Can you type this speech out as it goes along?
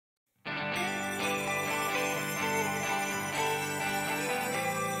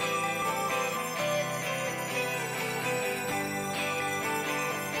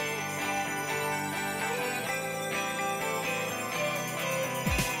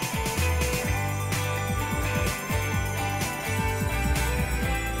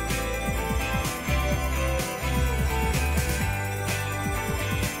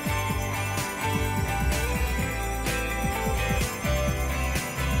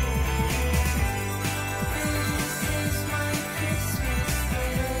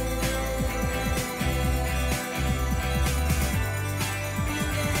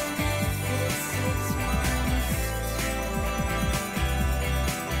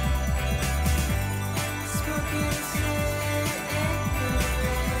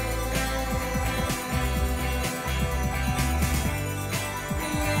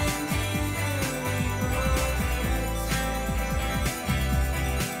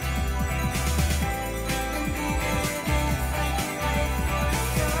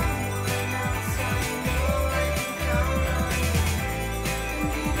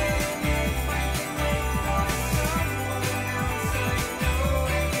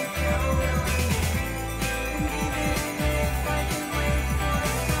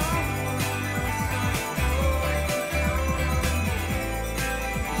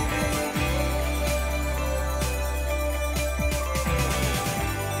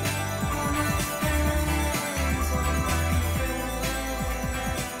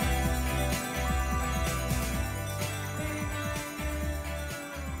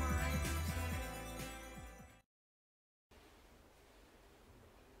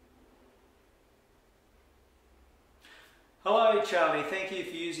Hello Charlie, thank you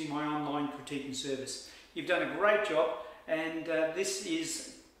for using my online critiquing service. You've done a great job, and this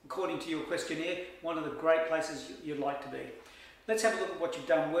is, according to your questionnaire, one of the great places you'd like to be. Let's have a look at what you've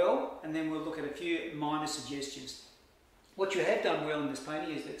done well, and then we'll look at a few minor suggestions. What you have done well in this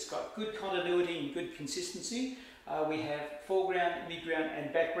painting is that it's got good continuity and good consistency. We have foreground, midground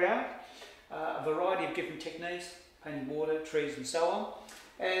and background, a variety of different techniques, painting water, trees and so on,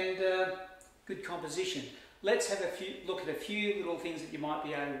 and good composition. Let's have look at a few little things that you might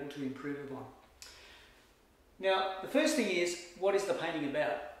be able to improve upon. Now, the first thing is, what is the painting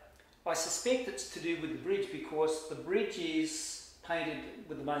about? I suspect it's to do with the bridge, because the bridge is painted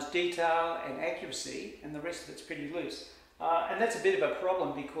with the most detail and accuracy, and the rest of it's pretty loose. And that's a bit of a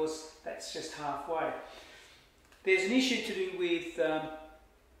problem, because that's just halfway. There's an issue to do with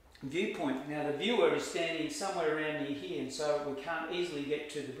viewpoint. Now, the viewer is standing somewhere around near here, and so we can't easily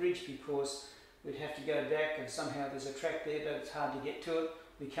get to the bridge because we'd have to go back, and somehow there's a track there, but it's hard to get to it.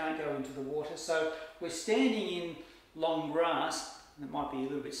 We can't go into the water. So we're standing in long grass, and it might be a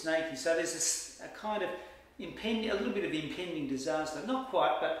little bit snaky. So there's a kind of a little bit of impending disaster. Not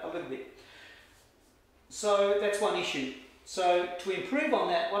quite, but a little bit. So that's one issue. So to improve on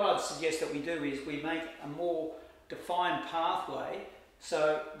that, what I'd suggest that we do is we make a more defined pathway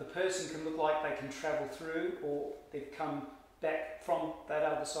so the person can look like they can travel through, or they've come back from that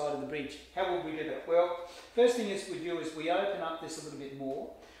other side of the bridge. How will we do that? Well, first thing is we do is we open up this a little bit more.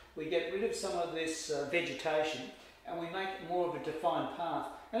 We get rid of some of this vegetation, and we make more of a defined path.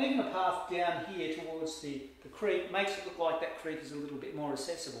 And even a path down here towards the creek makes it look like that creek is a little bit more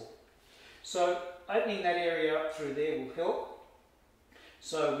accessible. So opening that area up through there will help.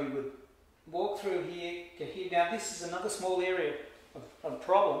 So we would walk through here to here. Now this is another small area of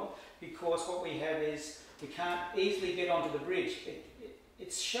problem, because what we have is we can't easily get onto the bridge.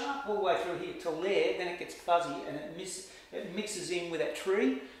 It's sharp all the way through here till there, then it gets fuzzy and it mixes in with that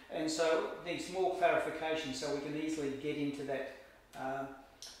tree, and so it needs more clarification so we can easily get into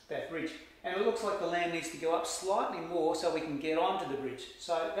that bridge. And it looks like the land needs to go up slightly more so we can get onto the bridge.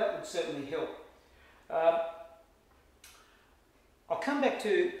 So that would certainly help. I'll come back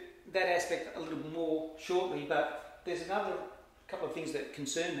to that aspect a little more shortly, but there's another couple of things that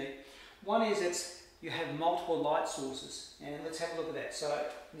concern me. One is you have multiple light sources, and let's have a look at that. So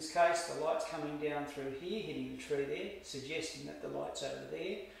in this case, the light's coming down through here, hitting the tree there, suggesting that the light's over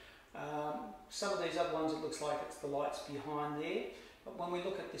there. Some of these other ones, it looks like it's the light's behind there. But when we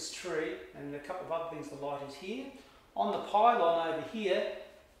look at this tree, and a couple of other things, the light is here. On the pylon over here,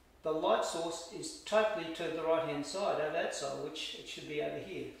 the light source is totally to the right-hand side, over that side, which it should be over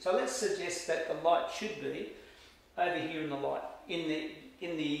here. So let's suggest that the light should be over here in the light, in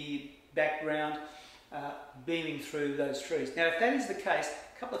the background, beaming through those trees. Now, if that is the case,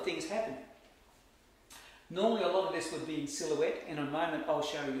 a couple of things happen. Normally, a lot of this would be in silhouette. In a moment, I'll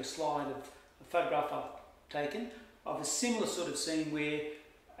show you a slide of a photograph I've taken of a similar sort of scene where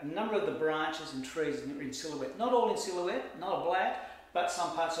a number of the branches and trees are in silhouette. Not all in silhouette, not a black, but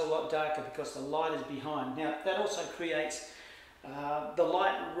some parts are a lot darker because the light is behind. Now, that also creates, the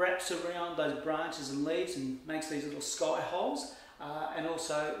light wraps around those branches and leaves and makes these little sky holes, and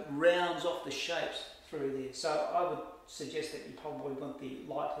also rounds off the shapes through there. So I would suggest that you probably want the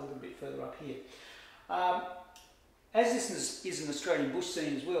light a little bit further up here. As this is an Australian bush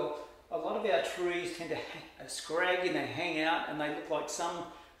scene as well, a lot of our trees tend to scrag and they hang out, and they look like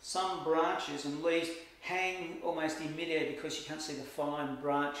some branches and leaves hang almost in midair because you can't see the fine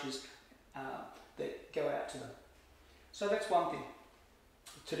branches that go out to them. So that's one thing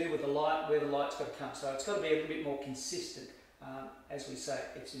to do with the light, where the light's got to come. So it's got to be a little bit more consistent. As we say,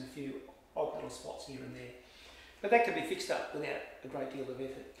 it's in a few odd little spots here and there. But that can be fixed up without a great deal of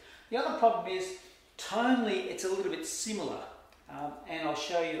effort. The other problem is, tonally, it's a little bit similar. And I'll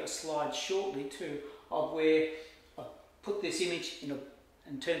show you a slide shortly too of where I put this image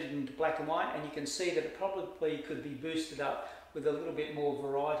and turned it into black and white, and you can see that it probably could be boosted up with a little bit more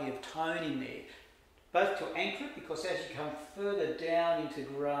variety of tone in there. Both to anchor it, because as you come further down into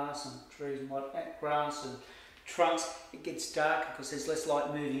grass and trees and grass and trunks, it gets darker because there's less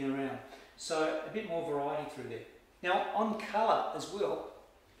light moving around. So a bit more variety through there. Now on colour as well,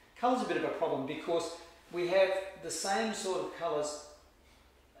 colour's a bit of a problem because we have the same sort of colours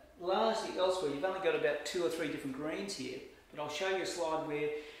largely elsewhere. You've only got about 2 or 3 different greens here, but I'll show you a slide where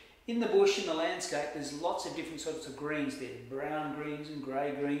in the bush, in the landscape, there's lots of different sorts of greens there. Brown greens and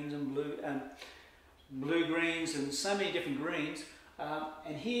grey greens and blue greens and so many different greens.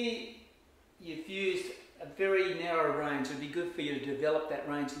 And here you've used a very narrow range. It would be good for you to develop that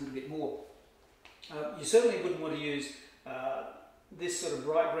range a little bit more. You certainly wouldn't want to use this sort of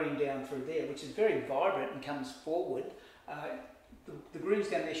bright green down through there, which is very vibrant and comes forward, the greens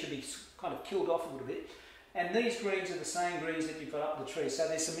down there should be kind of killed off a little bit. And these greens are the same greens that you've got up the tree, so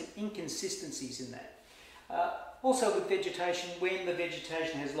there's some inconsistencies in that. Also with vegetation, when the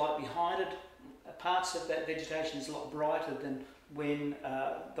vegetation has light behind it, parts of that vegetation is a lot brighter than when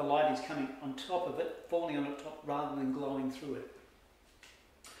the light is coming on top of it, falling on top rather than glowing through it.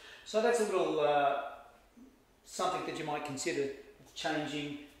 So that's a little something that you might consider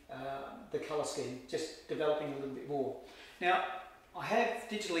changing the colour scheme, just developing a little bit more. Now, I have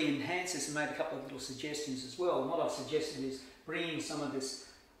digitally enhanced this and made a couple of little suggestions as well. And what I've suggested is bringing some of this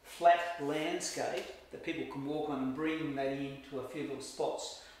flat landscape that people can walk on and bringing that into a few little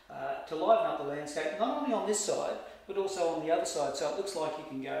spots to liven up the landscape, not only on this side, but also on the other side. So it looks like you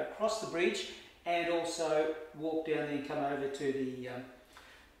can go across the bridge and also walk down there and come over to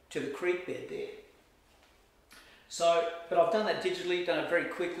the creek bed there. So, but I've done that digitally, done it very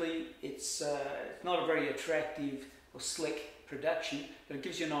quickly. It's not a very attractive or slick production, but it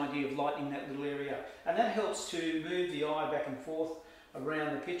gives you an idea of lightening that little area up. And that helps to move the eye back and forth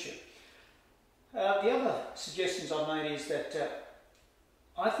around the picture. The other suggestions I've made is that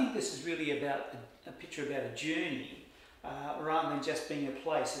I think this is really about a picture about a journey rather than just being a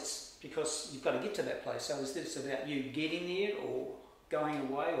place. It's because you've got to get to that place. So is this about you getting there or going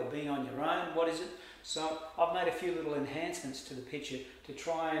away or being on your own? What is it? So I've made a few little enhancements to the picture to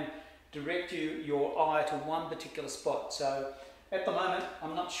try and direct your eye to one particular spot. So at the moment,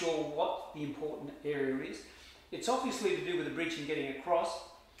 I'm not sure what the important area is. It's obviously to do with the bridge and getting across.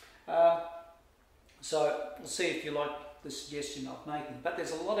 So we'll see if you like the suggestion I'm making. But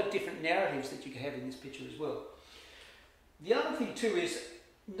there's a lot of different narratives that you can have in this picture as well. The other thing too is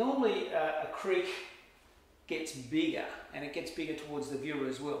normally a creek gets bigger, and it gets bigger towards the viewer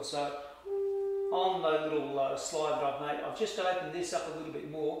as well. So on the little slide that I've made, I've just opened this up a little bit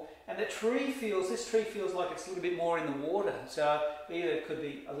more, and this tree feels like it's a little bit more in the water. So either it could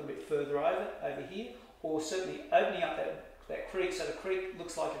be a little bit further over here, or certainly opening up that creek, so the creek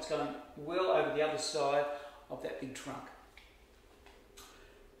looks like it's going well over the other side of that big trunk.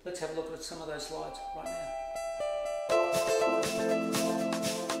 Let's have a look at some of those slides right now.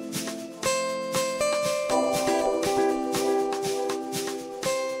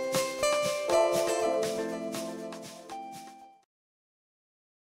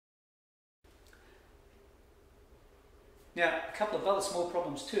 Now, a couple of other small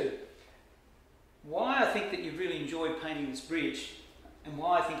problems too. Why I think that you really enjoy painting this bridge, and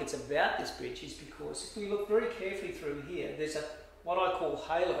why I think it's about this bridge, is because if we look very carefully through here, there's what I call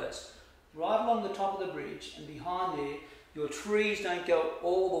halos right along the top of the bridge, and behind there your trees don't go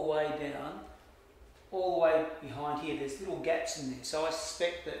all the way down, all the way behind here. There's little gaps in there. So I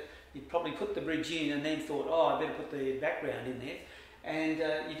suspect that you probably put the bridge in and then thought, oh, I better put the background in there, and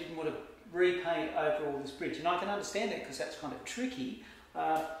you didn't want to repaint over all this bridge. And I can understand that because that's kind of tricky,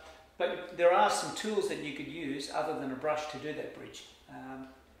 but there are some tools that you could use other than a brush to do that bridge.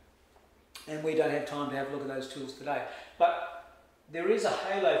 And we don't have time to have a look at those tools today. But there is a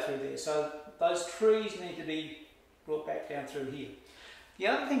halo through there, so those trees need to be brought back down through here. The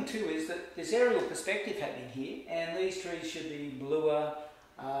other thing too is that there's aerial perspective happening here, and these trees should be bluer,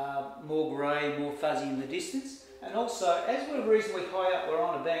 more grey, more fuzzy in the distance. And also, as we're reasonably high up, we're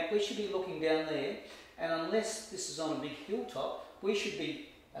on a bank, we should be looking down there, and unless this is on a big hilltop, we should be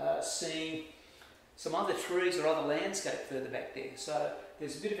seeing some other trees or other landscape further back there. So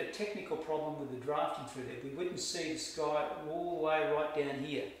there's a bit of a technical problem with the drafting through there. We wouldn't see the sky all the way right down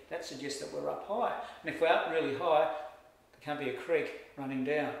here. That suggests that we're up high. And if we're up really high, there can't be a creek running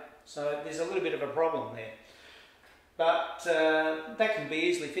down. So there's a little bit of a problem there. But that can be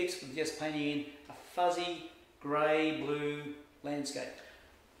easily fixed with just painting in a fuzzy grey blue landscape.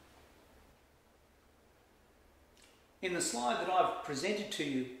 In the slide that I've presented to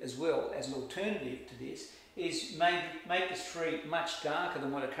you as well as an alternative to this is make this tree much darker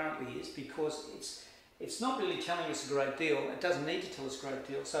than what it currently is, because it's not really telling us a great deal. It doesn't need to tell us a great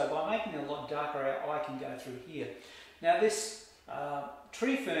deal. So by making it a lot darker, our eye can go through here. Now this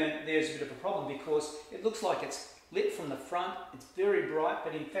tree fern, there's a bit of a problem because it looks like it's lit from the front. It's very bright,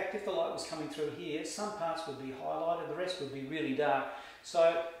 but in fact if the light was coming through here, some parts would be highlighted, the rest would be really dark.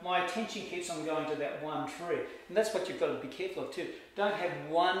 So my attention keeps on going to that one tree, and that's what you've got to be careful of too. Don't have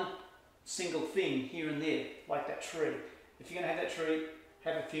one single thing here and there like that tree. If you're going to have that tree,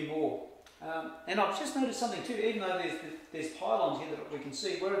 have a few more. And I've just noticed something too, even though there's pylons here that we can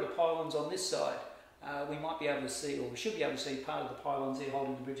see, where are the pylons on this side? We might be able to see, or we should be able to see part of the pylons there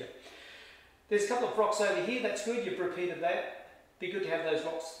holding the bridge up. There's a couple of rocks over here, that's good, you've repeated that. Be good to have those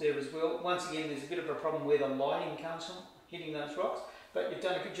rocks there as well. Once again, there's a bit of a problem where the lighting comes from, hitting those rocks, but you've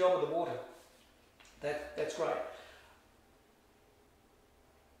done a good job with the water. That's great.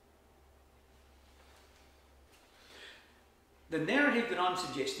 The narrative that I'm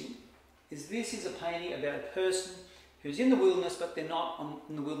suggesting is this is a painting about a person who's in the wilderness, but they're not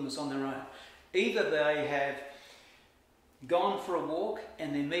in the wilderness on their own. Either they have gone for a walk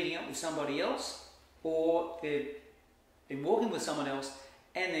and they're meeting up with somebody else, or they've been walking with someone else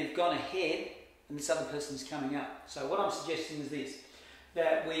and they've gone ahead and this other person's coming up. So what I'm suggesting is this,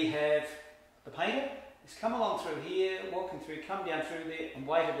 that we have the painter has come along through here, walking through, come down through there and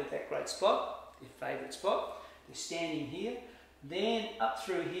waited at that great spot, their favourite spot. They're standing here. Then up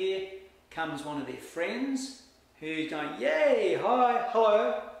through here comes one of their friends who's going, yay, hi,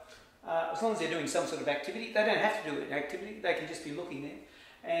 hello. As long as they're doing some sort of activity, they don't have to do an activity, they can just be looking there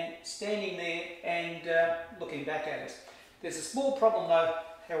and standing there and looking back at us. There's a small problem though,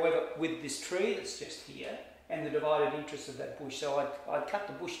 however, with this tree that's just here and the divided interest of that bush. So I'd cut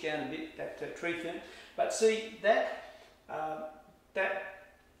the bush down a bit, that tree fern. But see, that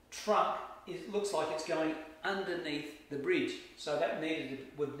trunk looks like it's going underneath the bridge. So that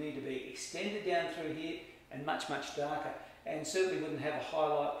would need to be extended down through here and much, much darker. And certainly wouldn't have a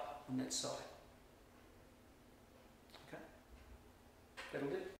highlight on that side. Okay, that'll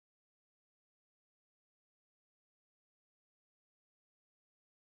do.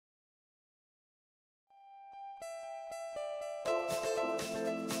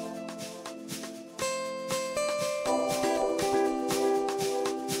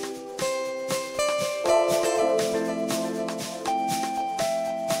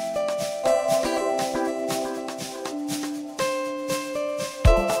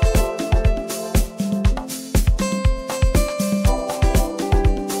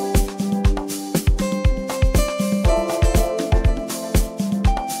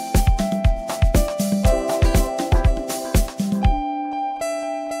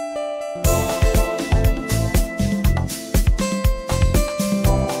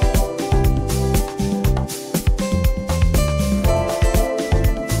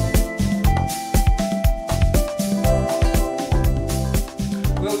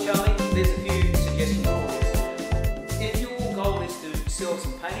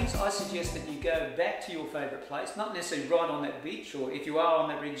 I suggest that you go back to your favourite place, not necessarily right on that beach, or if you are on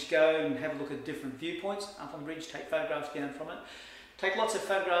that bridge, go and have a look at different viewpoints up on the bridge, take photographs down from it. Take lots of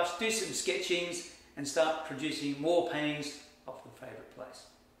photographs, do some sketchings and start producing more paintings of the favourite place.